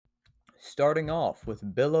Starting off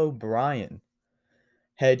with Bill O'Brien,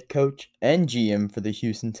 head coach and GM for the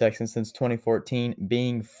Houston Texans since 2014,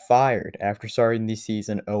 being fired after starting the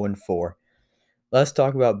season 0-4. Let's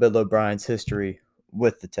talk about Bill O'Brien's history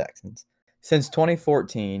with the Texans. Since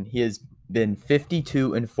 2014, he has been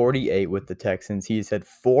 52-48 with the Texans. He has had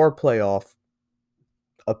 4 playoff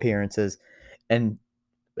appearances and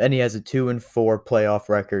he has a 2-4 playoff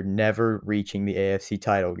record, never reaching the AFC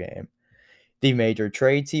title game. The major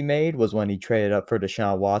trades he made was when he traded up for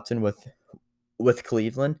Deshaun Watson with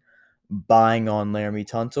Cleveland, buying on Laramie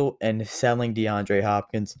Tunsil and selling DeAndre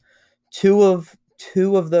Hopkins. Two of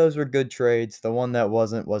those were good trades. The one that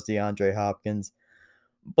wasn't was DeAndre Hopkins.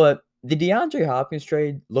 But the DeAndre Hopkins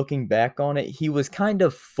trade, looking back on it, he was kind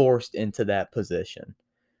of forced into that position.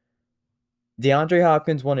 DeAndre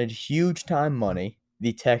Hopkins wanted huge time money.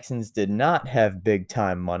 The Texans did not have big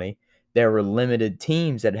time money. There were limited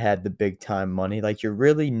teams that had the big time money. Like, you're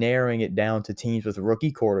really narrowing it down to teams with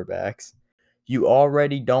rookie quarterbacks. You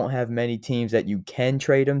already don't have many teams that you can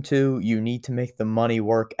trade him to. You need to make the money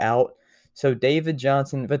work out. So David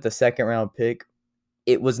Johnson with the second round pick,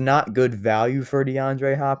 it was not good value for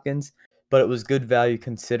DeAndre Hopkins, but it was good value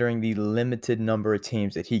considering the limited number of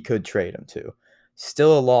teams that he could trade him to.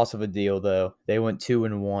 Still a loss of a deal, though. They went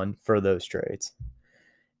 2-1 for those trades.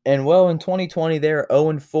 And well, in 2020, they're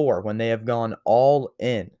 0-4 when they have gone all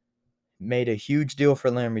in. Made a huge deal for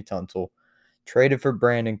Laramie Tunsil, traded for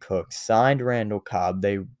Brandon Cooks, signed Randall Cobb.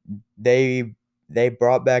 They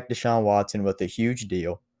brought back Deshaun Watson with a huge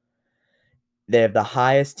deal. They have the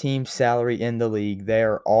highest team salary in the league. They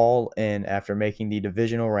are all in after making the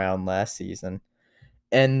divisional round last season,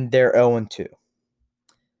 and they're 0-2.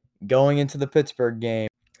 Going into the Pittsburgh game,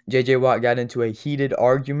 J.J. Watt got into a heated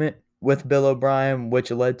argument with Bill O'Brien, which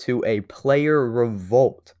led to a player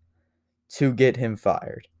revolt to get him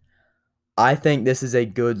fired. I think this is a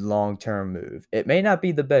good long-term move. It may not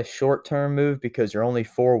be the best short-term move because you're only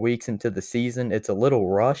 4 weeks into the season. It's a little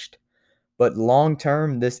rushed, but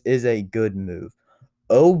long-term, this is a good move.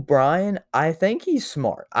 O'Brien, I think he's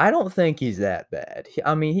smart. I don't think he's that bad.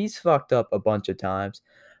 I mean, he's fucked up a bunch of times,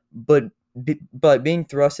 but being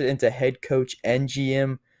thrusted into head coach and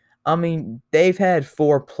GM, I mean, they've had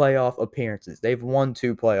 4 playoff appearances. They've won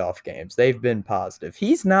 2 playoff games. They've been positive.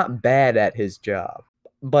 He's not bad at his job,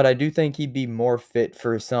 but I do think he'd be more fit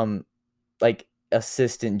for some, like,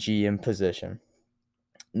 assistant GM position.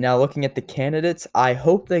 Now, looking at the candidates, I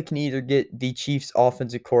hope they can either get the Chiefs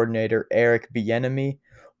offensive coordinator, Eric Bieniemy,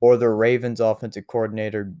 or the Ravens offensive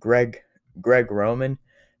coordinator, Greg Roman,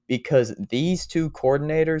 because these two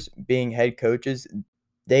coordinators, being head coaches,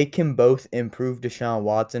 they can both improve Deshaun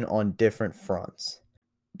Watson on different fronts.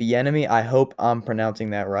 Bieniemy, I hope I'm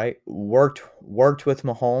pronouncing that right, worked with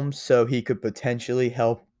Mahomes so he could potentially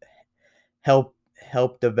help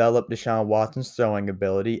develop Deshaun Watson's throwing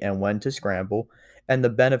ability and when to scramble. And the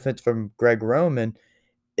benefits from Greg Roman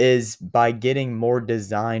is by getting more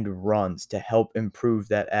designed runs to help improve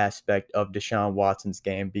that aspect of Deshaun Watson's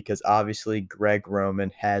game, because obviously Greg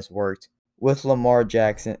Roman has worked with Lamar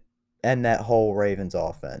Jackson and that whole Ravens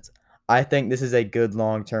offense. I think this is a good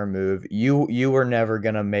long-term move. You were never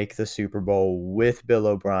going to make the Super Bowl with Bill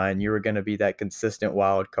O'Brien. You were going to be that consistent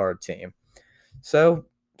wild card team. So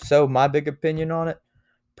my big opinion on it,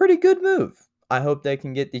 pretty good move. I hope they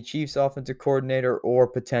can get the Chiefs offensive coordinator or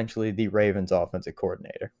potentially the Ravens offensive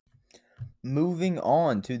coordinator. Moving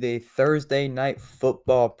on to the Thursday night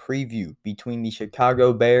football preview between the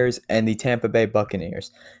Chicago Bears and the Tampa Bay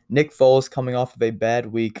Buccaneers. Nick Foles, coming off of a bad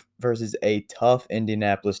week versus a tough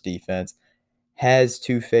Indianapolis defense, has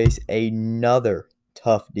to face another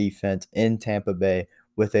tough defense in Tampa Bay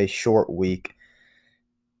with a short week.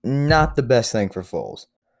 Not the best thing for Foles.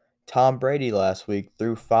 Tom Brady last week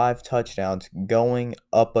threw 5 touchdowns going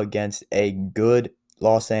up against a good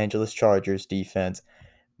Los Angeles Chargers defense,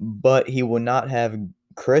 but he will not have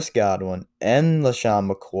Chris Godwin and LaShawn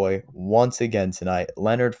McCoy once again tonight.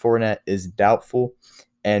 Leonard Fournette is doubtful,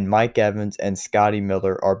 and Mike Evans and Scotty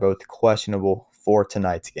Miller are both questionable for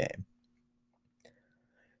tonight's game.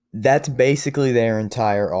 That's basically their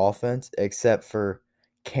entire offense except for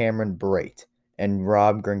Cameron Brate and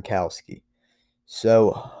Rob Gronkowski.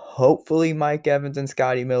 So hopefully Mike Evans and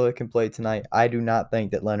Scotty Miller can play tonight. I do not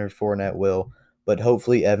think that Leonard Fournette will, but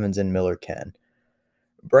hopefully Evans and Miller can.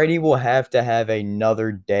 Brady will have to have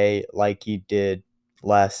another day like he did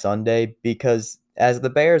last Sunday, because as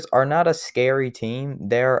the Bears are not a scary team,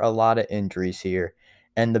 there are a lot of injuries here.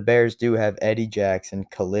 And the Bears do have Eddie Jackson,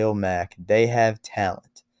 Khalil Mack. They have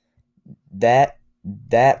talent. That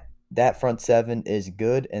front seven is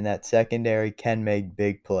good, and that secondary can make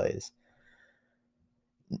big plays.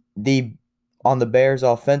 The On the Bears'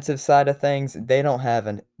 offensive side of things, they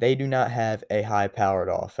do not have a high-powered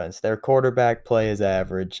offense. Their quarterback play is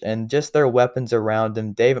average, and just their weapons around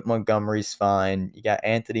him. David Montgomery's fine. You got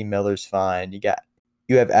Anthony Miller's fine.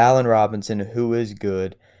 You have Allen Robinson, who is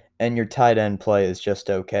good, and your tight end play is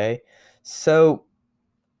just okay. So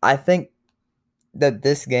I think that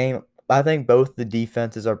this game, I think both the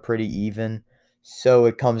defenses are pretty even. So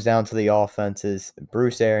it comes down to the offenses: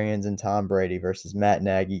 Bruce Arians and Tom Brady versus Matt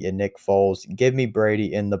Nagy and Nick Foles. Give me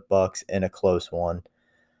Brady in the Bucks in a close one.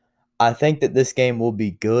 I think that this game will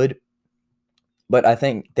be good, but I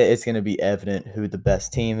think that it's going to be evident who the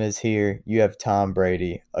best team is here. You have Tom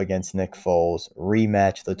Brady against Nick Foles,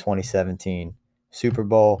 rematch the 2017 Super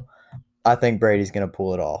Bowl. I think Brady's going to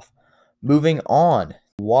pull it off. Moving on,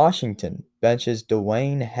 Washington benches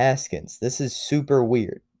Dwayne Haskins. This is super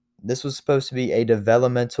weird. This was supposed to be a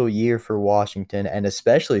developmental year for Washington, and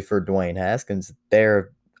especially for Dwayne Haskins,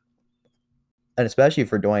 their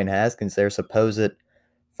supposed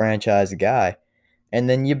franchise guy, and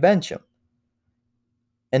then you bench him.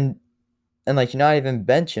 And like, you not even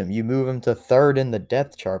bench him, you move him to third in the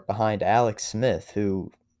depth chart behind Alex Smith,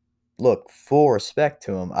 who, look, full respect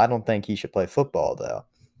to him. I don't think he should play football, though.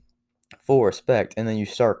 Full respect. And then you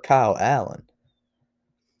start Kyle Allen.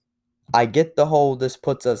 I get the whole this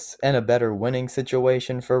puts us in a better winning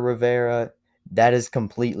situation for Rivera. That is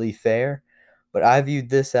completely fair. But I viewed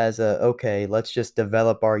this as okay, let's just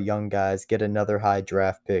develop our young guys, get another high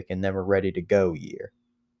draft pick, and then we're ready to go year.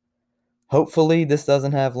 Hopefully, this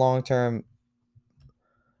doesn't have long-term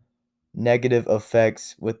negative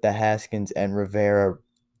effects with the Haskins and Rivera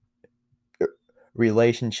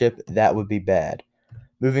relationship. That would be bad.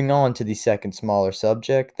 Moving on to the second smaller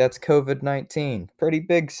subject, that's COVID-19. Pretty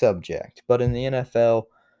big subject, but in the NFL,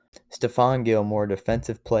 Stephon Gilmore,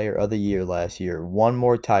 Defensive Player of the Year last year, one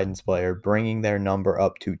more Titans player, bringing their number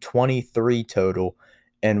up to 23 total,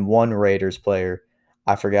 and one Raiders player,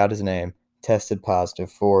 I forgot his name, tested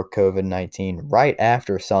positive for COVID-19 right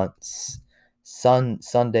after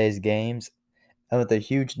Sunday's games. And with a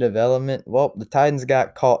huge development, well, the Titans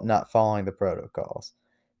got caught not following the protocols.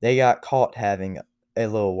 They got caught having a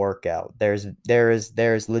little workout. There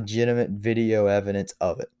is legitimate video evidence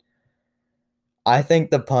of it. I think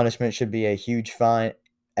the punishment should be a huge fine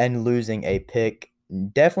and losing a pick.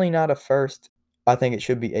 Definitely not a first. I think it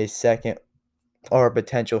should be a second or a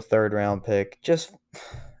potential third round pick. Just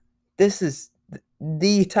this is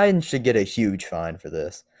the Titans should get a huge fine for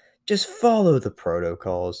this. Just follow the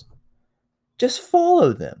protocols. Just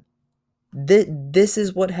follow them. This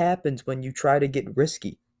is what happens when you try to get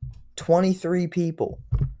risky. 23 people.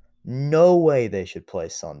 No way they should play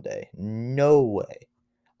Sunday. No way.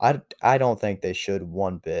 I don't think they should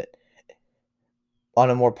one bit. On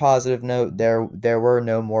a more positive note, there were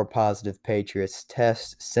no more positive Patriots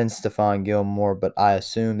tests since Stephon Gilmore, but I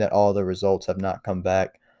assume that all the results have not come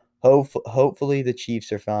back. Hopefully the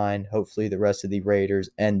Chiefs are fine. Hopefully the rest of the Raiders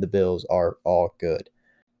and the Bills are all good.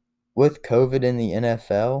 With COVID in the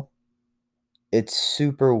NFL, it's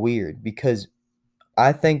super weird because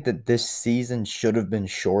I think that this season should have been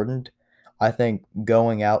shortened. I think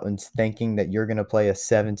going out and thinking that you're going to play a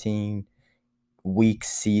 17-week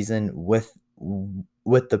season with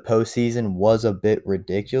the postseason was a bit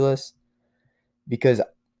ridiculous because,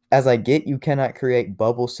 as I get, you cannot create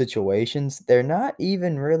bubble situations. They're not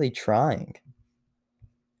even really trying.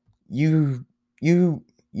 You you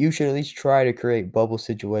you should at least try to create bubble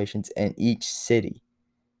situations in each city,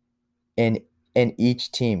 in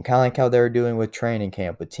each team, kind of like how they were doing with training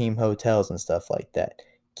camp, with team hotels and stuff like that.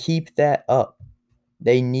 Keep that up.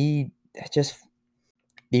 They need just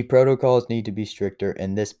The protocols need to be stricter,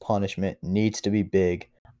 and this punishment needs to be big.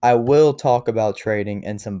 I will talk about trading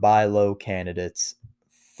and some buy low candidates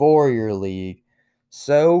for your league.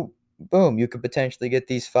 So, boom, you could potentially get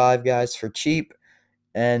these 5 guys for cheap,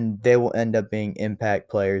 and they will end up being impact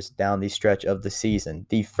players down the stretch of the season.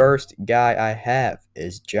 The first guy I have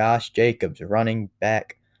is Josh Jacobs, running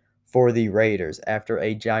back for the Raiders. After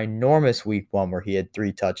a ginormous week 1 where he had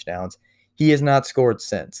 3 touchdowns, he has not scored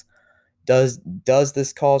since. Does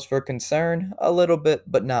this cause for concern? A little bit,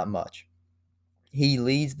 but not much. He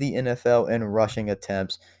leads the NFL in rushing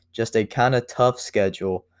attempts, just a kind of tough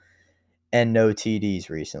schedule, and no TDs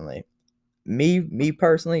recently. Me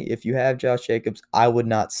personally, if you have Josh Jacobs, I would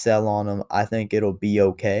not sell on him. I think it'll be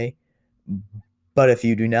okay. But if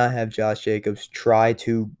you do not have Josh Jacobs, try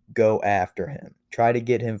to go after him. Try to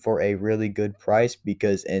get him for a really good price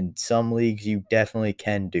because in some leagues you definitely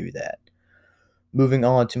can do that. Moving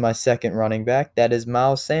on to my second running back, that is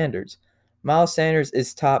Miles Sanders. Miles Sanders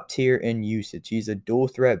is top tier in usage. He's a dual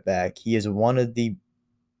threat back. He is one of the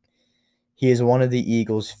He is one of the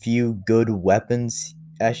Eagles' few good weapons.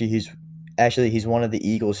 He's one of the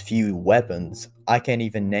Eagles' few weapons. I can't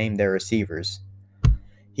even name their receivers.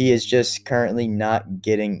 He is just currently not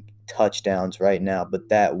getting touchdowns right now, but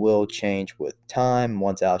that will change with time.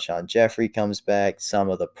 Once Alshon Jeffrey comes back, some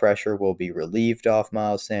of the pressure will be relieved off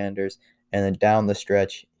Miles Sanders, and then down the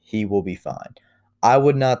stretch, he will be fine. I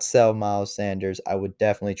would not sell Miles Sanders. I would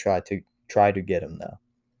definitely try to get him though.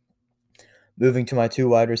 Moving to my two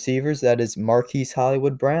wide receivers, that is Marquise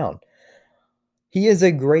Hollywood Brown. He is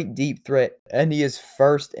a great deep threat, and he is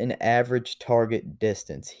first in average target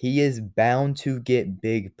distance. He is bound to get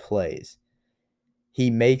big plays.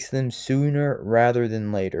 He makes them sooner rather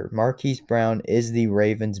than later. Marquise Brown is the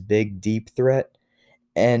Ravens' big deep threat,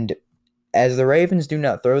 and as the Ravens do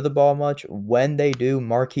not throw the ball much, when they do,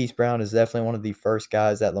 Marquise Brown is definitely one of the first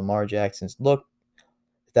guys that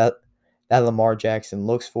that Lamar Jackson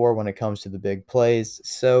looks for when it comes to the big plays.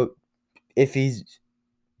 So if he's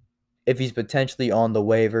potentially on the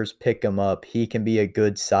waivers, pick him up. He can be a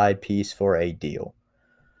good side piece for a deal.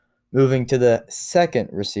 Moving to the second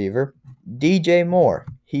receiver, DJ Moore.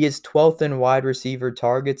 He is 12th in wide receiver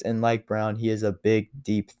targets, and like Brown, he is a big,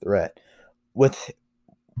 deep threat. With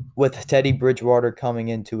Teddy Bridgewater coming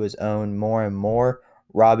into his own more and more,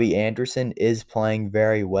 Robbie Anderson is playing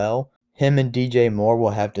very well. Him and DJ Moore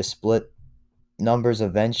will have to split numbers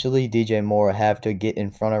eventually. DJ Moore will have to get in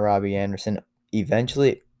front of Robbie Anderson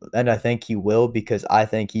eventually, and I think he will because I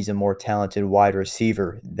think he's a more talented wide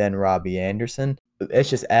receiver than Robbie Anderson. It's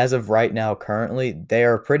just as of right now, currently, they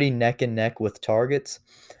are pretty neck and neck with targets.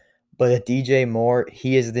 But at DJ Moore,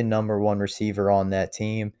 he is the number one receiver on that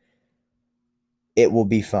team. It will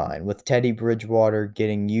be fine. With Teddy Bridgewater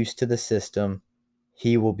getting used to the system,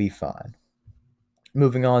 he will be fine.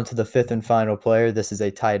 Moving on to the fifth and final player, this is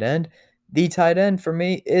a tight end. The tight end for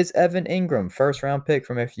me is Evan Ingram, first-round pick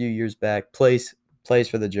from a few years back, plays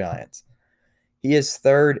for the Giants. He is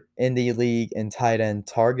third in the league in tight end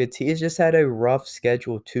targets. He has just had a rough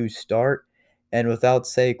schedule to start, and without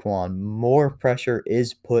Saquon, more pressure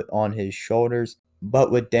is put on his shoulders. But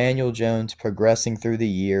with Daniel Jones progressing through the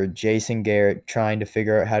year, Jason Garrett trying to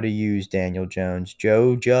figure out how to use Daniel Jones,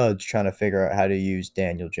 Joe Judge trying to figure out how to use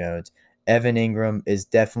Daniel Jones, Evan Ingram is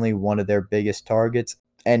definitely one of their biggest targets,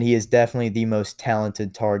 and he is definitely the most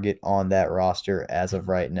talented target on that roster as of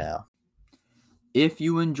right now. If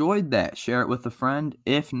you enjoyed that, share it with a friend.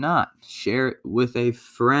 If not, share it with a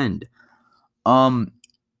friend.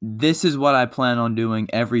 This is what I plan on doing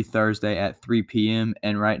every Thursday at 3 p.m.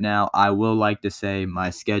 And right now, I will like to say my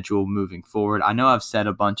schedule moving forward. I know I've said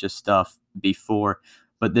a bunch of stuff before,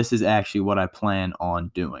 but this is actually what I plan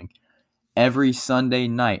on doing. Every Sunday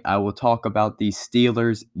night, I will talk about the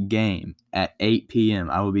Steelers game at 8 p.m.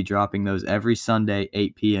 I will be dropping those every Sunday,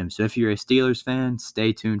 8 p.m. So if you're a Steelers fan,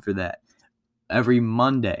 stay tuned for that. Every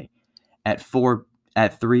Monday at 3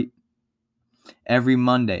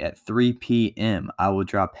 p.m. I will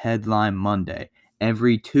drop Headline Monday.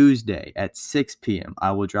 Every Tuesday at 6 p.m.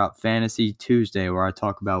 I will drop Fantasy Tuesday, where I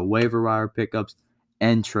talk about waiver wire pickups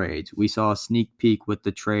and trades. We saw a sneak peek with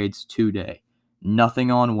the trades today. Nothing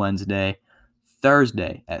on Wednesday.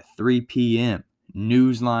 Thursday at 3 p.m.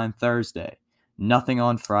 Newsline Thursday. Nothing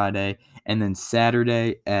on Friday. And then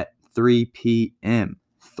Saturday at 3 p.m.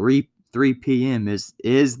 3 p.m. is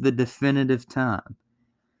the definitive time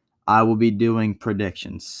I will be doing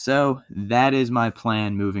predictions. So that is my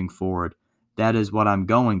plan moving forward. That is what I'm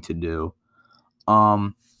going to do. Follow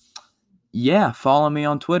me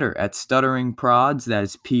on Twitter at StutteringProds. That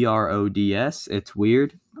is PRODS. It's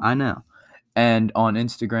weird, I know. And on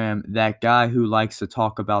Instagram, that guy who likes to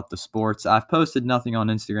talk about the sports. I've posted nothing on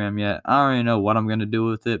Instagram yet. I don't even know what I'm going to do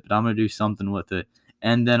with it, but I'm going to do something with it.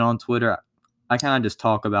 And then on Twitter, I kind of just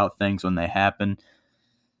talk about things when they happen.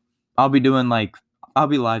 I'll be live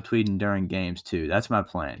tweeting during games too. That's my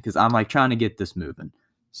plan because I'm trying to get this moving.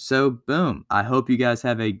 So boom. I hope you guys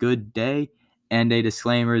have a good day. And a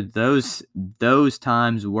disclaimer, those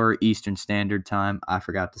times were Eastern Standard Time. I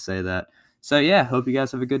forgot to say that. So yeah, hope you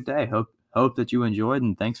guys have a good day. Hope that you enjoyed,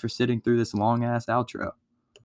 and thanks for sitting through this long ass outro.